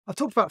I've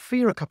talked about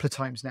fear a couple of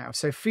times now.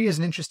 So fear is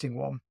an interesting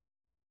one.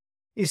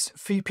 Is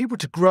for people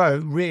to grow,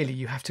 really,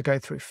 you have to go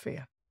through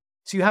fear.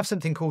 So you have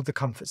something called the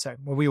comfort zone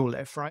where we all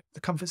live, right?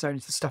 The comfort zone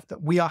is the stuff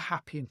that we are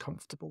happy and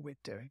comfortable with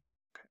doing.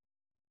 Okay.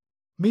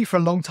 Me, for a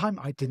long time,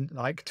 I didn't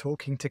like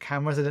talking to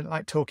cameras. I didn't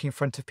like talking in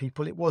front of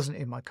people. It wasn't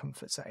in my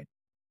comfort zone.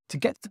 To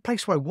get to the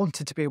place where I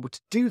wanted to be able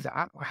to do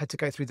that, I had to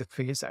go through the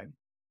fear zone.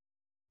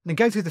 And then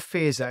go through the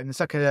fear zone,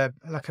 it's like a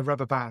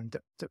rubber band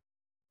that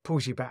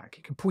pulls you back.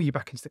 It can pull you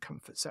back into the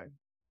comfort zone.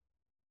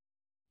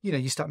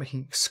 You start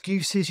making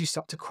excuses. You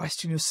start to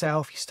question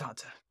yourself. You start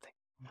to think,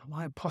 am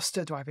I an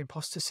imposter? Do I have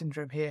imposter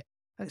syndrome here?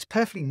 And it's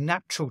perfectly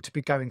natural to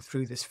be going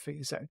through this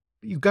fear zone.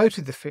 But you go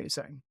through the fear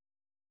zone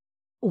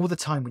all the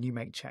time when you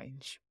make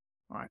change,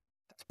 right?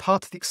 That's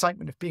part of the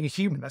excitement of being a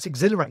human. That's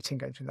exhilarating,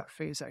 going through that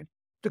fear zone.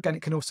 But again,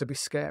 it can also be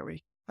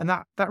scary. And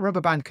that rubber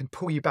band can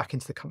pull you back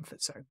into the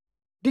comfort zone.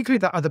 Equally,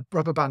 that other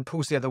rubber band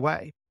pulls the other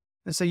way.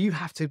 And so you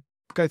have to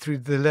go through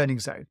the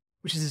learning zone,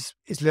 which is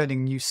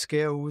learning new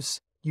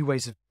skills, new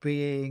ways of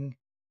being,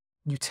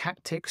 new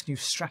tactics, new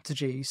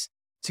strategies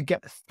to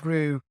get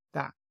through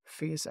that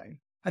fear zone.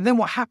 And then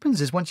what happens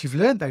is once you've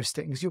learned those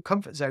things, your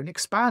comfort zone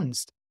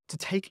expands to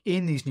take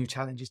in these new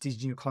challenges,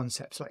 these new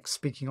concepts, like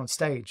speaking on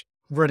stage,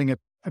 running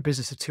a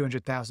business of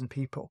 200,000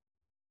 people.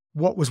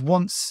 What was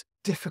once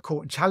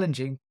difficult and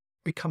challenging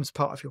becomes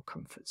part of your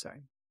comfort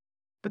zone.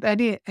 But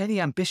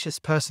any ambitious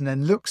person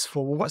then looks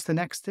for, well, what's the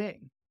next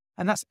thing?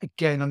 And that's,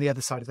 again, on the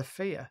other side of the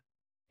fear.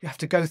 You have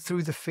to go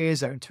through the fear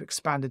zone to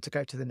expand and to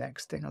go to the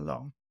next thing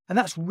along. And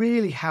that's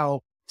really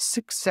how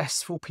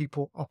successful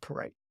people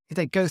operate.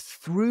 They go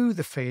through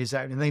the fear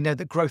zone and they know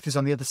that growth is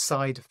on the other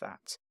side of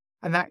that.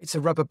 And that it's a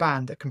rubber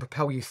band that can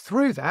propel you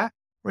through that,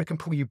 or it can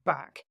pull you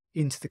back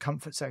into the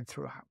comfort zone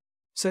throughout.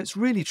 So it's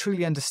really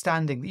truly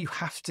understanding that you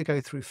have to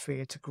go through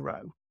fear to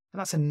grow. And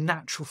that's a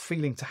natural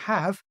feeling to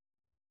have.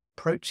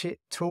 Approach it,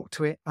 talk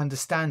to it,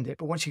 understand it.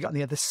 But once you get on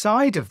the other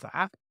side of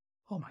that,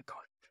 oh my God,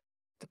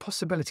 the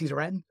possibilities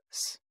are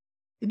endless.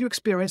 In your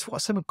experience, what are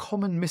some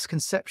common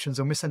misconceptions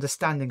or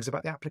misunderstandings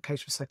about the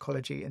application of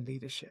psychology and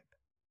leadership?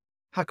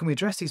 How can we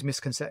address these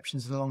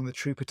misconceptions along the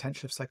true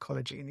potential of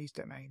psychology in these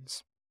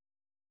domains?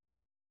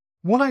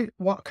 What I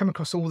come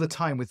across all the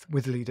time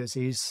with leaders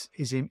is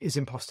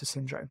imposter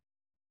syndrome.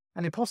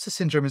 And imposter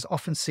syndrome is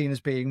often seen as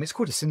being, it's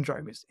called a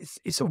syndrome,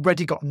 it's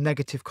already got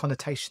negative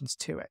connotations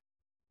to it.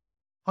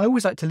 I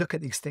always like to look at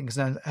these things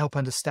and help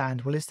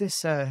understand, well, is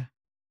this a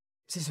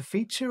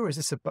feature or is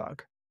this a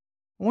bug?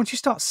 And once you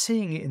start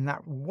seeing it in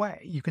that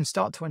way, you can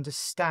start to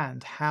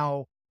understand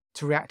how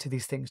to react to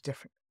these things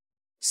differently.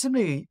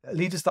 Similarly,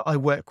 leaders that I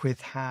work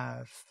with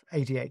have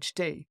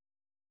ADHD.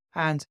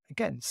 And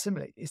again,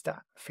 similarly, is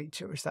that a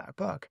feature or is that a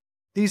bug?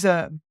 These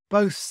are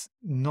both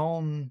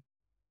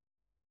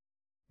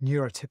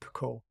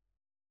non-neurotypical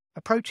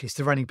approaches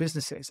to running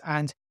businesses,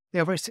 and they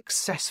are very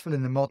successful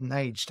in the modern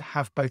age to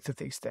have both of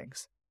these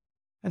things.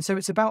 And so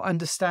it's about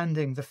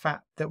understanding the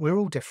fact that we're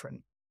all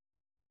different.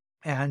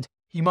 And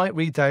you might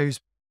read those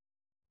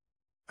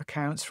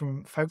accounts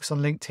from folks on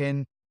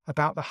LinkedIn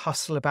about the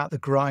hustle, about the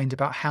grind,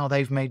 about how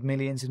they've made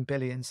millions and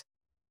billions.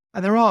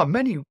 And there are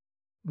many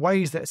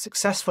ways that are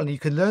successful, and you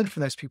can learn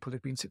from those people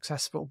who've been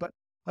successful. But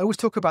I always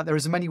talk about there are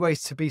as many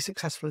ways to be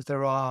successful as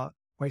there are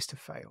ways to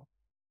fail.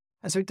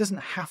 And so it doesn't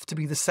have to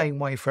be the same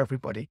way for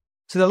everybody.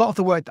 So a lot of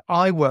the work that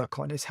I work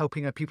on is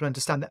helping people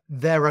understand that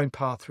their own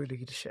path through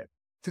leadership,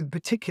 through the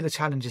particular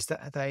challenges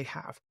that they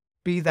have,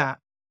 be that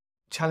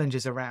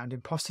challenges around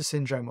imposter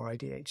syndrome or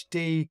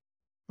ADHD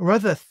or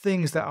other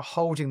things that are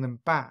holding them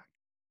back.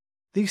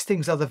 These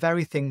things are the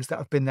very things that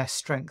have been their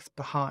strength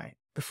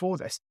before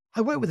this.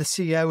 I work with a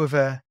CEO of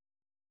a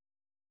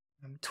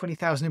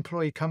 20,000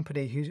 employee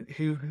company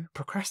who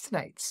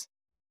procrastinates.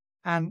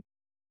 And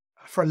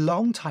for a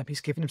long time,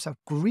 he's given himself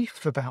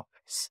grief about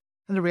this.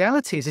 And the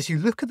reality is, as you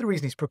look at the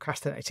reason he's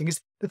procrastinating, is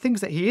the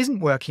things that he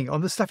isn't working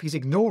on, the stuff he's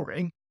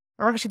ignoring,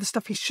 are actually the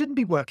stuff he shouldn't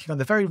be working on.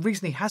 The very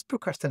reason he has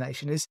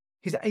procrastination is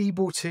he's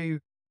able to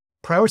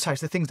prioritize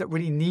the things that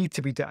really need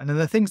to be done. And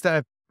the things that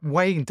are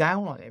weighing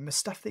down on him are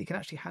stuff that he can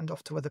actually hand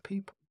off to other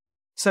people.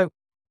 So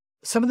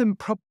some of the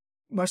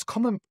most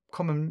common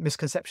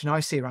misconception I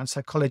see around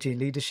psychology and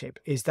leadership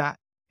is that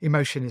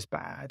emotion is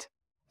bad,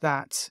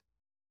 that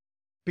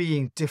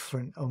being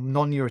different or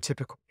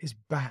non-neurotypical is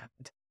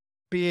bad.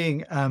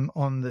 Being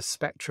on the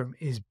spectrum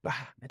is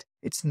bad.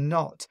 It's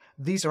not.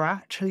 These are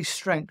actually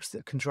strengths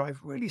that can drive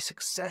really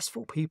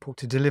successful people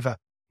to deliver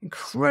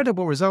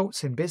incredible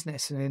results in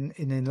business and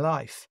in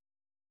life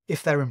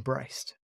if they're embraced.